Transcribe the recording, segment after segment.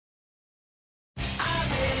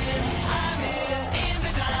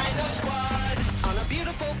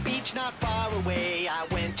not far away. I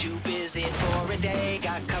went to visit for a day.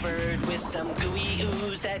 Got covered with some gooey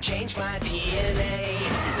ooze that changed my DNA.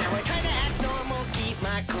 Now I try to act normal, keep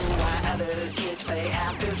my cool while other kids play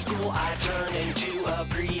after school. I turn into a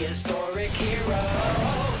prehistoric hero.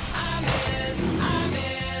 I'm in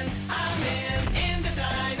the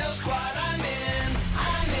Dino Squad. I'm in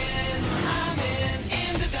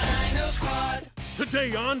the Dino Squad.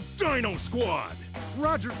 Today on Dino Squad,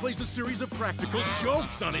 Rodger plays a series of practical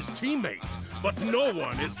jokes on his teammates, but no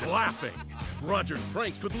one is laughing. Rodger's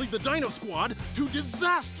pranks could lead the Dino Squad to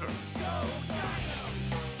disaster.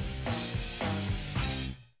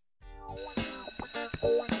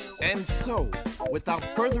 And so, without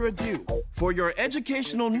further ado, for your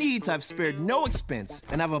educational needs, I've spared no expense,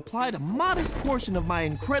 and I've applied a modest portion of my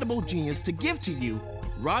incredible genius to give to you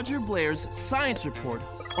Rodger Blair's science report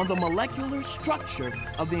on the molecular structure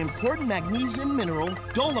of the important magnesium mineral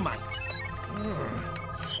dolomite.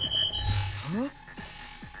 Huh?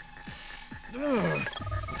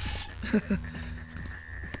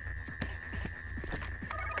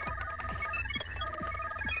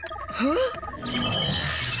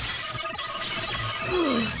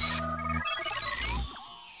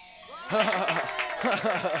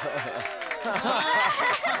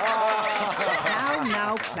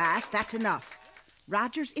 Now, class, that's enough.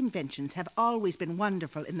 Rodger's inventions have always been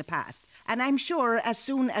wonderful in the past, and I'm sure as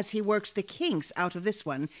soon as he works the kinks out of this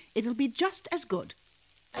one, it'll be just as good.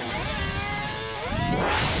 I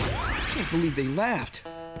can't believe they laughed.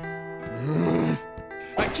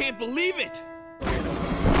 I can't believe it!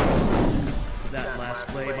 That last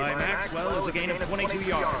play by Maxwell is a gain of 22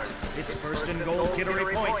 yards. It's first and goal,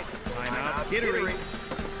 Kittery point. Timeout, Kittery.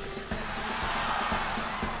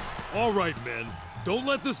 All right, men. Don't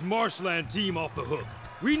let this marshland team off the hook.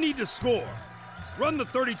 We need to score. Run the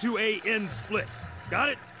 32A end split. Got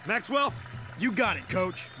it, Maxwell? You got it,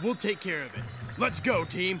 Coach. We'll take care of it. Let's go,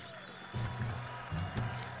 team.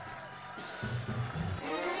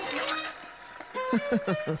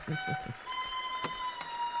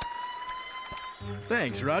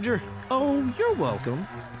 Thanks, Rodger. Oh, you're welcome.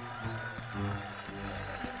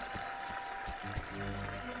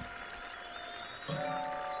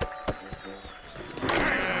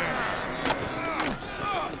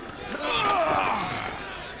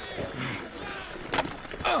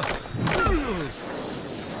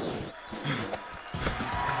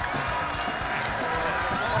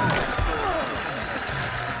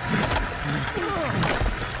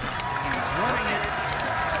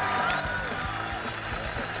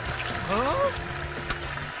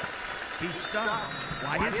 He's stopped.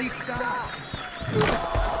 Why does he stop?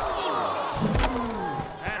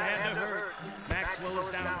 That had to hurt. Maxwell is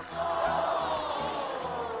down.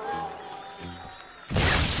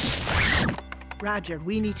 Rodger,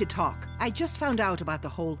 we need to talk. I just found out about the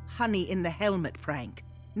whole honey in the helmet prank.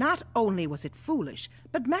 Not only was it foolish,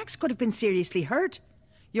 but Max could have been seriously hurt.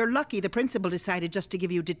 You're lucky the principal decided just to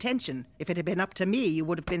give you detention. If it had been up to me, you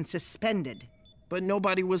would have been suspended. But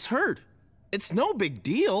nobody was hurt. It's no big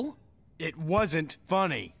deal. It wasn't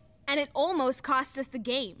funny. And it almost cost us the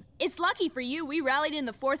game. It's lucky for you we rallied in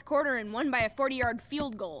the fourth quarter and won by a 40-yard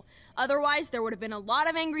field goal. Otherwise, there would have been a lot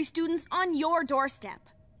of angry students on your doorstep.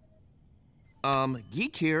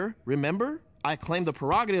 Geek here, remember? I claim the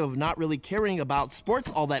prerogative of not really caring about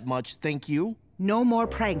sports all that much, thank you. No more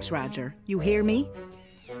pranks, Rodger. You hear me?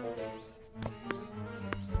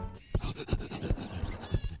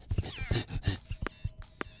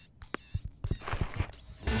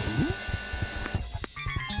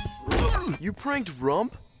 You pranked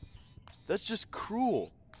Rump? That's just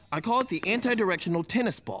cruel. I call it the anti-directional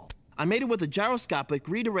tennis ball. I made it with a gyroscopic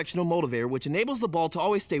redirectional motivator which enables the ball to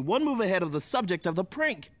always stay one move ahead of the subject of the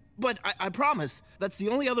prank. But I promise, that's the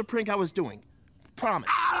only other prank I was doing. Promise.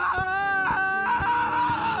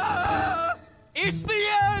 It's the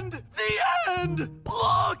end! The end!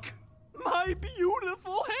 Look! My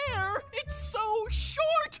beautiful hair! It's so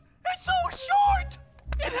short! It's so short!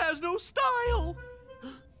 It has no style!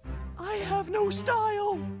 I have no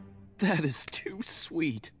style. That is too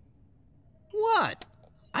sweet. What?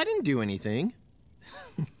 I didn't do anything.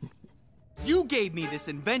 You gave me this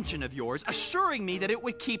invention of yours, assuring me that it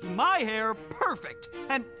would keep my hair perfect.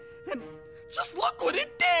 And just look what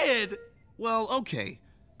it did! Well, okay.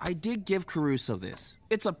 I did give Caruso this.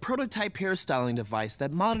 It's a prototype hairstyling device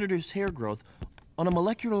that monitors hair growth on a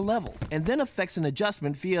molecular level and then affects an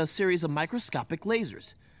adjustment via a series of microscopic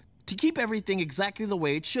lasers to keep everything exactly the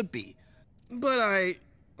way it should be. But I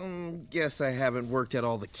guess I haven't worked out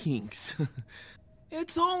all the kinks.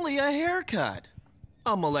 It's only a haircut.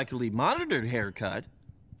 A molecularly monitored haircut.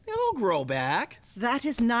 It'll grow back. That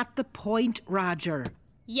is not the point, Rodger.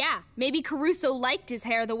 Yeah, maybe Caruso liked his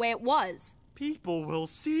hair the way it was. People will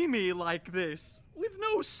see me like this, with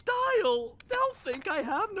no style. They'll think I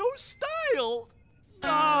have no style.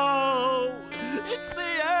 No! It's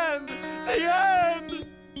the end! The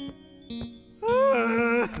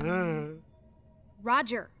end!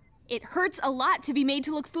 Rodger, it hurts a lot to be made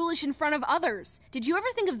to look foolish in front of others. Did you ever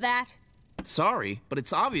think of that? Sorry, but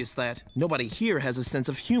it's obvious that nobody here has a sense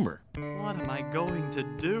of humor. What am I going to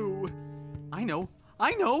do? I know!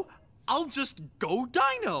 I'll just go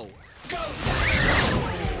Dino! Go Dino!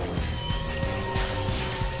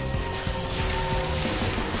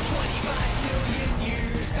 25 million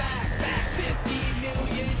years back, 50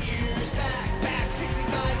 million years back,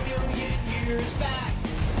 65 million years back.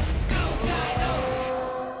 Go Dino!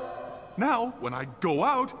 Now, when I go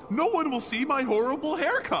out, no one will see my horrible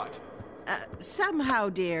haircut. Somehow,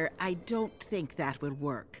 dear, I don't think that will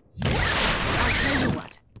work. I'll tell you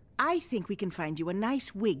what. I think we can find you a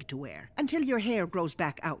nice wig to wear until your hair grows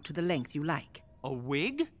back out to the length you like. A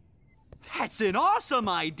wig? That's an awesome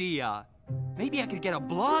idea! Maybe I could get a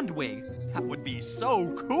blonde wig. That would be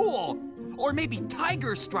so cool! Or maybe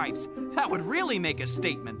tiger stripes. That would really make a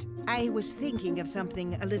statement. I was thinking of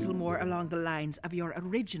something a little more along the lines of your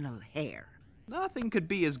original hair. Nothing could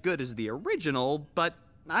be as good as the original, but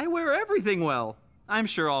I wear everything well. I'm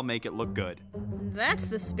sure I'll make it look good. That's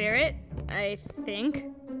the spirit, I think.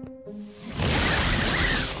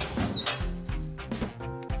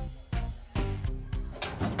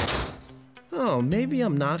 Oh, maybe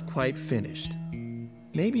I'm not quite finished.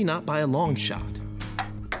 Maybe not by a long shot.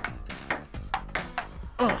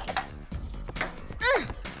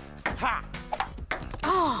 Ha!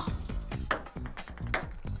 Oh!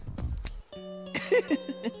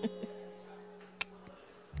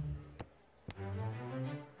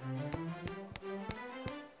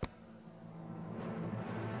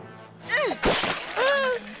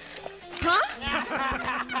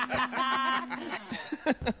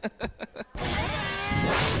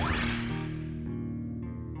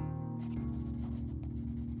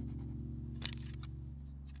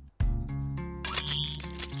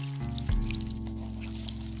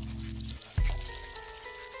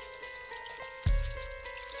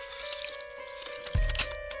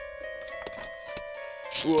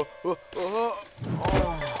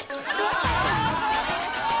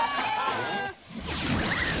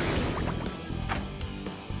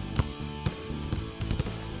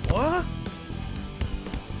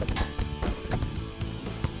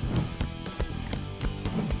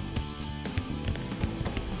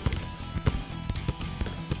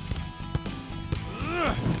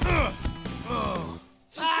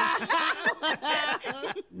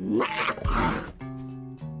 What?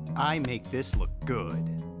 I make this look good.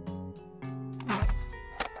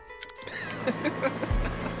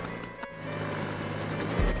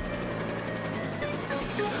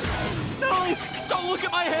 No! Don't look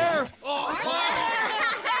at my hair!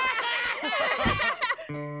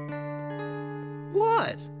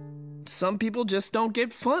 What? Some people just don't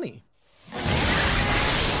get funny.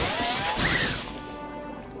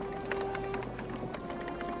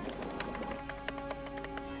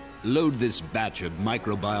 Load this batch of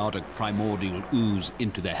microbiotic primordial ooze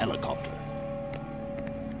into the helicopter.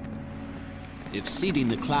 If seeding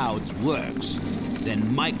the clouds works,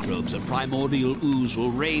 then microbes of primordial ooze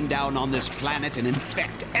will rain down on this planet and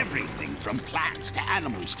infect everything from plants to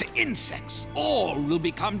animals to insects. All will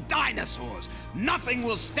become dinosaurs. Nothing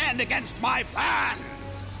will stand against my plans.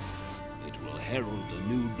 It will herald a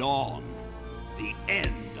new dawn, the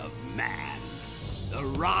end of man, the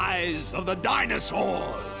rise of the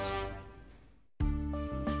dinosaurs.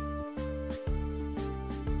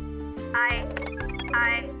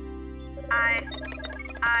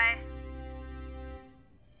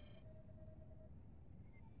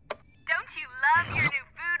 Don't you love your new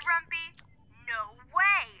food, Rumpy? No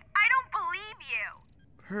way! I don't believe you!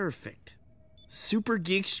 Perfect. Super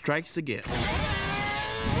Geek strikes again.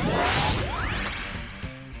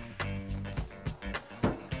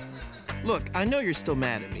 Look, I know you're still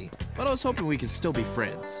mad at me, but I was hoping we could still be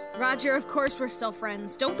friends. Rodger, of course we're still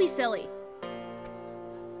friends. Don't be silly.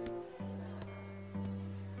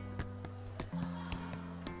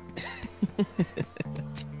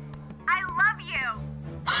 I love you!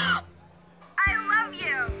 I love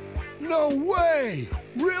you! No way!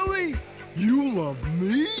 Really? You love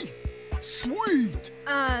me? Sweet!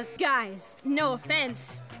 Guys, no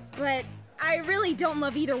offense, but I really don't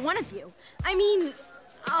love either one of you. I mean,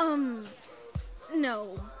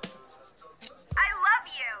 no. I love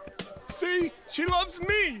you! See? She loves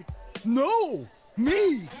me! No!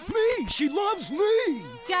 Me! She loves me!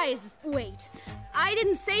 Guys, wait. I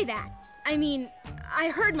didn't say that. I mean, I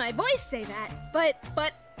heard my voice say that,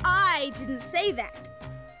 but I didn't say that.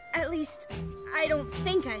 At least, I don't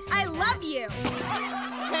think I said I love you!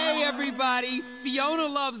 Hey, everybody! Fiona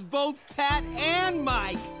loves both Pat and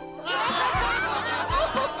Mike!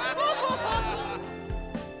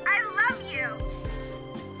 I love you!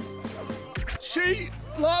 She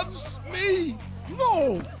loves me!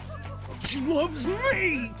 No! She loves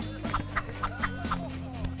me!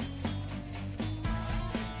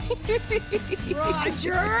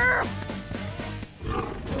 Rodger!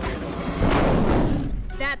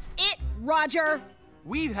 That's it, Rodger!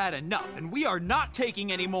 We've had enough, and we are not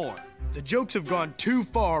taking any more. The jokes have gone too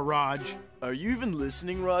far, Rodge. Are you even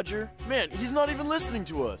listening, Rodger? Man, he's not even listening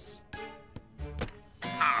to us.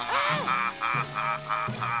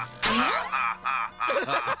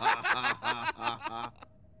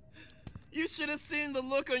 You should have seen the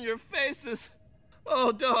look on your faces.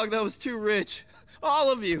 Oh, dog, that was too rich.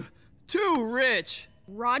 All of you, too rich.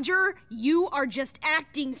 Rodger, you are just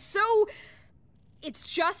acting so...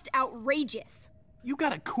 It's just outrageous. You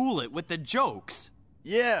gotta cool it with the jokes.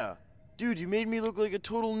 Yeah. Dude, you made me look like a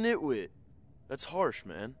total nitwit. That's harsh,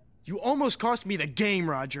 man. You almost cost me the game,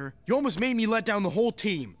 Rodger. You almost made me let down the whole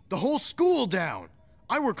team, the whole school down.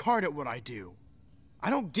 I work hard at what I do.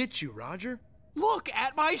 I don't get you, Rodger. Look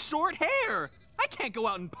at my short hair! I can't go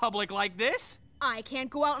out in public like this. I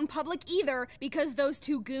can't go out in public either because those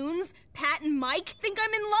two goons, Pat and Mike, think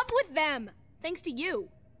I'm in love with them. Thanks to you.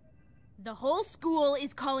 The whole school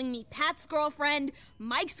is calling me Pat's girlfriend,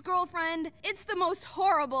 Mike's girlfriend. It's the most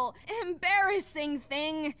horrible, embarrassing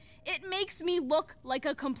thing. It makes me look like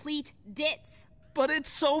a complete ditz. But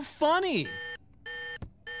it's so funny.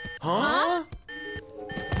 Huh?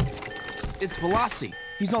 It's Veloci.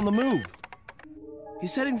 He's on the move.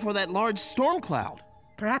 He's heading for that large storm cloud.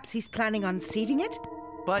 Perhaps he's planning on seeding it?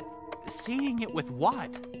 But seeding it with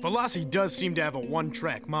what? Veloci does seem to have a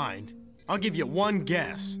one-track mind. I'll give you one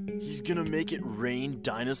guess. He's gonna make it rain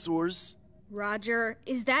dinosaurs? Rodger,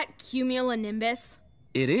 is that cumulonimbus?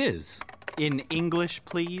 It is. In English,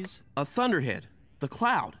 please? A thunderhead, the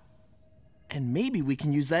cloud. And maybe we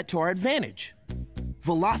can use that to our advantage.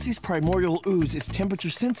 Veloci's primordial ooze is temperature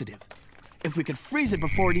sensitive. If we could freeze it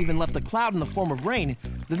before it even left the cloud in the form of rain,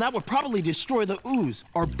 then that would probably destroy the ooze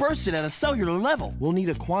or burst it at a cellular level. We'll need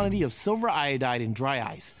a quantity of silver iodide in dry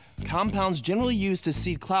ice, compounds generally used to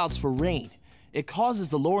seed clouds for rain. It causes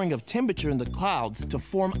the lowering of temperature in the clouds to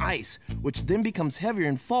form ice, which then becomes heavier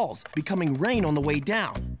and falls, becoming rain on the way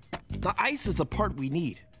down. The ice is the part we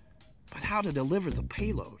need. But how to deliver the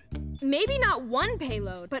payload? Maybe not one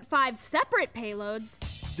payload, but 5 separate payloads.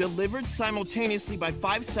 Delivered simultaneously by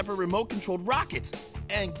 5 separate remote-controlled rockets,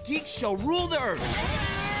 and geeks shall rule the earth.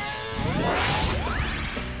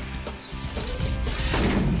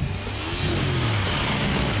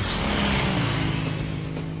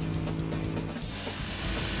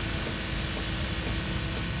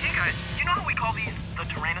 Hey guys, you know how we call these the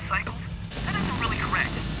Tyrannocycles? That isn't really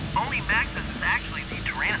correct. Only Max says it's actually the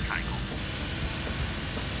Tyrannocycle.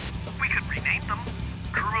 We could rename them.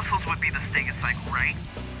 Caruso's would be the Stegocycle, right?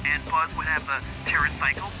 And Buzz would have the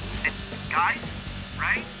Pterocycle. And guys,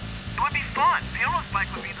 right? It would be fun. Fiona's bike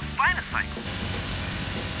would be the Spinocycle.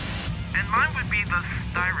 And mine would be the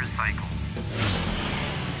Styrocycle.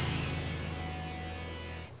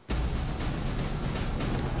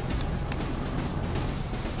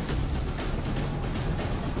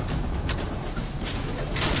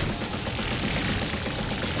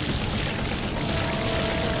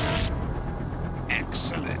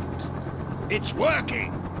 Excellent. It's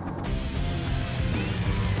working.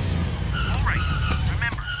 Alright,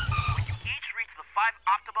 remember, when you each reach the 5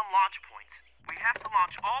 optimum launch points, we have to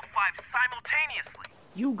launch all 5 simultaneously.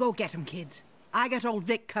 You go get 'em, kids. I got old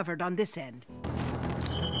Vic covered on this end.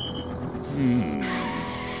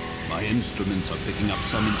 My instruments are picking up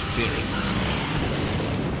some interference.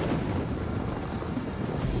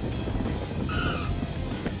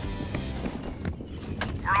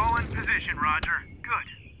 We're all in position, Rodger. Good.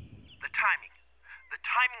 The timing. The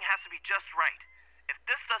timing has to be just right. If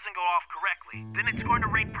this doesn't go off correctly, then it's going to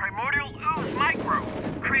rain primordial ooze micro,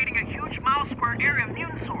 creating a huge mile square area of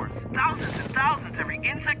Dinosaurs. Thousands and thousands, every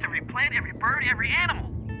insect, every plant, every bird, every animal.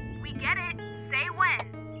 We get it. Say when.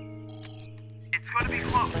 It's going to be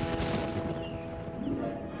close.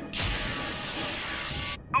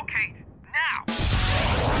 Okay, now.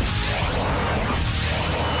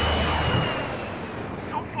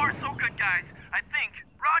 So far, so good, guys. I think,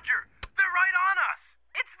 Rodger, they're right on us.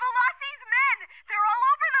 It's Veloci's men. They're all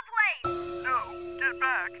over the place. No, get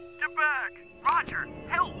back, get back. Rodger,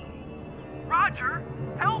 help. Rodger,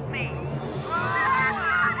 help me.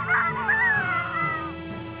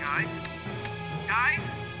 Guys?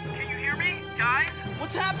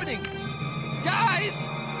 What's happening? Guys!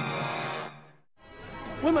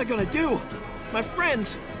 What am I gonna do? My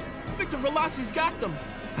friends! Victor Veloci's got them!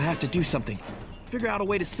 I have to do something. Figure out a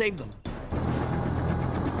way to save them.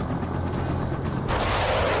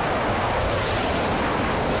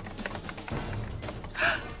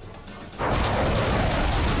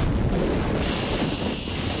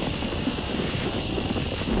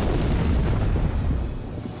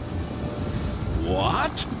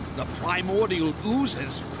 What? The primordial ooze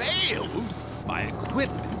has failed? My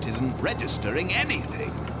equipment isn't registering anything.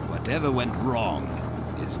 Whatever went wrong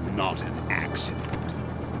is not an accident.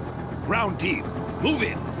 Ground team, move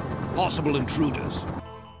in. Possible intruders.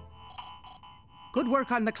 Good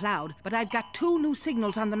work on the cloud, but I've got 2 new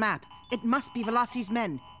signals on the map. It must be Veloci's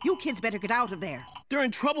men. You kids better get out of there. They're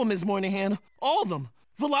in trouble, Ms. Moynihan. All of them.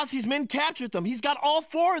 Veloci's men captured them. He's got all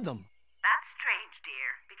 4 of them. That's strange,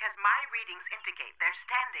 dear, because my readings indicate they're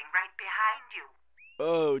standing right behind you.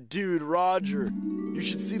 Oh, dude, Rodger. You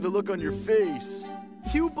should see the look on your face.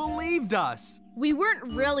 You believed us. We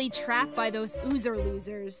weren't really trapped by those oozer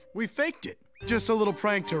losers. We faked it. Just a little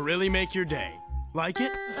prank to really make your day. Like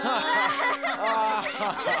it? I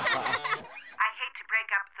hate to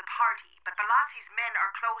break up the party, but Veloci's men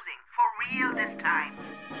are closing. For real this time.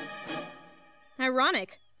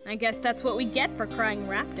 Ironic. I guess that's what we get for crying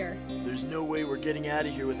raptor. There's no way we're getting out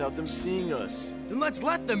of here without them seeing us. Then let's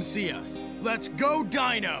let them see us. Let's go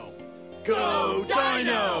Dino! Go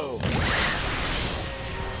Dino!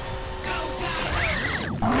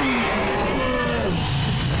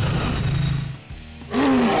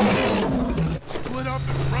 Split up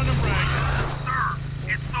and run them ragged. Sir,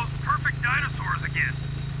 it's those perfect dinosaurs again.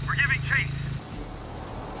 We're giving chase.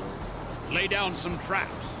 Lay down some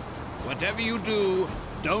traps. Whatever you do,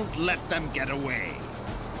 don't let them get away.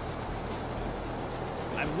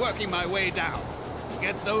 I'm working my way down.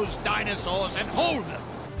 Get those dinosaurs and hold them.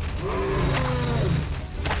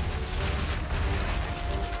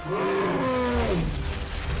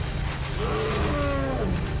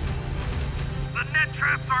 The net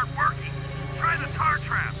traps aren't working. Try the tar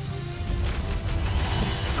traps.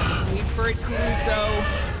 Wait for it, Caruso.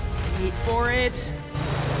 Wait for it.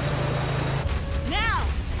 Now!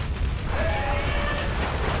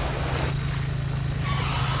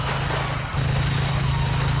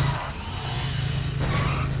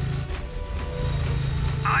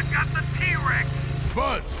 I've got the T-Rex.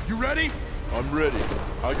 Buzz, you ready? I'm ready.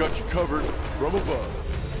 I got you covered from above.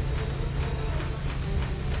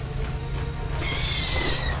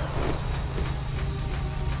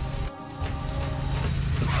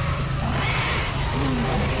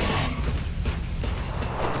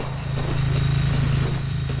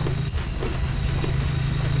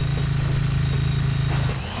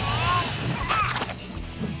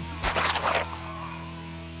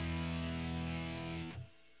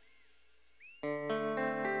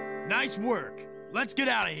 Nice work. Let's get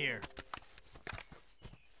out of here.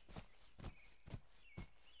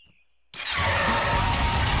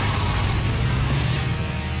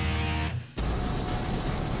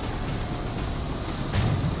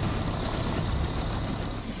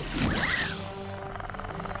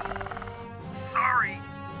 Sorry,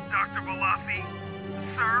 Dr. Veloci.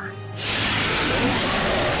 Sir.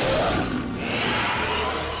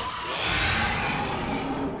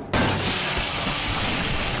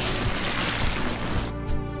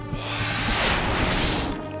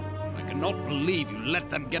 I cannot believe you let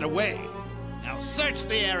them get away. Now search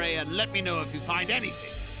the area and let me know if you find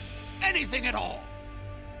anything. Anything at all.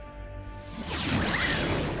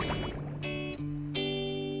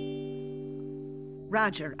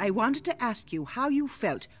 Rodger, I wanted to ask you how you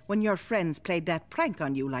felt when your friends played that prank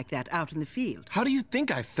on you like that out in the field. How do you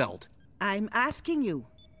think I felt? I'm asking you.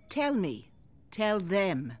 Tell me. Tell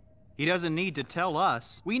them. He doesn't need to tell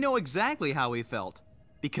us. We know exactly how he felt.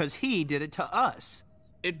 Because he did it to us.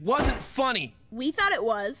 It wasn't funny. We thought it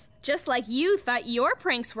was, just like you thought your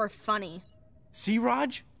pranks were funny. See,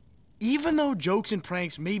 Raj? Even though jokes and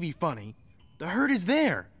pranks may be funny, the hurt is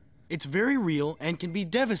there. It's very real and can be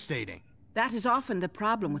devastating. That is often the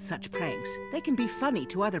problem with such pranks. They can be funny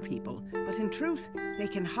to other people, but in truth, they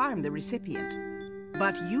can harm the recipient.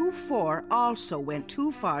 But you 4 also went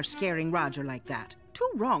too far scaring Rodger like that.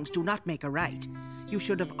 2 wrongs do not make a right. You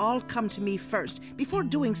should have all come to me first before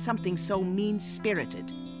doing something so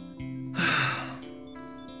mean-spirited.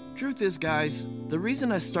 Truth is, guys, the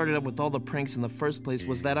reason I started up with all the pranks in the first place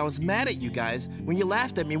was that I was mad at you guys when you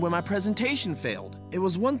laughed at me when my presentation failed. It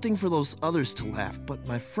was one thing for those others to laugh, but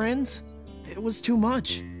my friends, it was too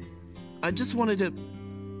much. I just wanted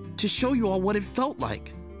to show you all what it felt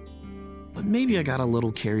like. But maybe I got a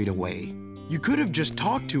little carried away. You could have just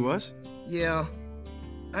talked to us. Yeah,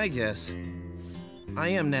 I guess. I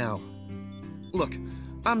am now. Look,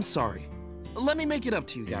 I'm sorry. Let me make it up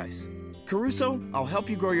to you guys. Caruso, I'll help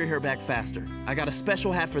you grow your hair back faster. I got a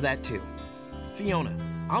special hat for that too. Fiona,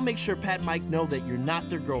 I'll make sure Pat and Mike know that you're not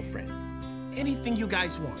their girlfriend. Anything you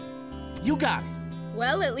guys want. You got it.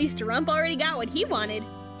 Well, at least Rump already got what he wanted.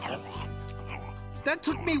 That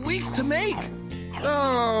took me weeks to make.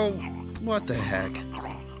 Oh, what the heck.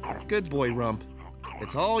 Good boy, Rump.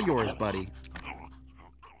 It's all yours, buddy.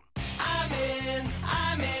 I'm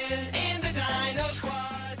in the Dino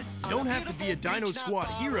Squad. You don't have to be a Dino Squad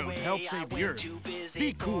hero to help save the Earth.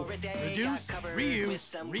 Be cool. Reduce,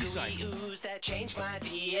 reuse, recycle. That changed my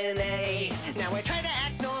DNA. Now I try to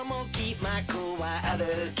act normal, keep my cool while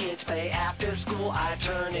other kids play after school. I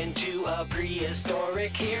turn into a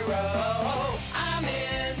prehistoric hero. I'm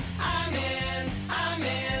in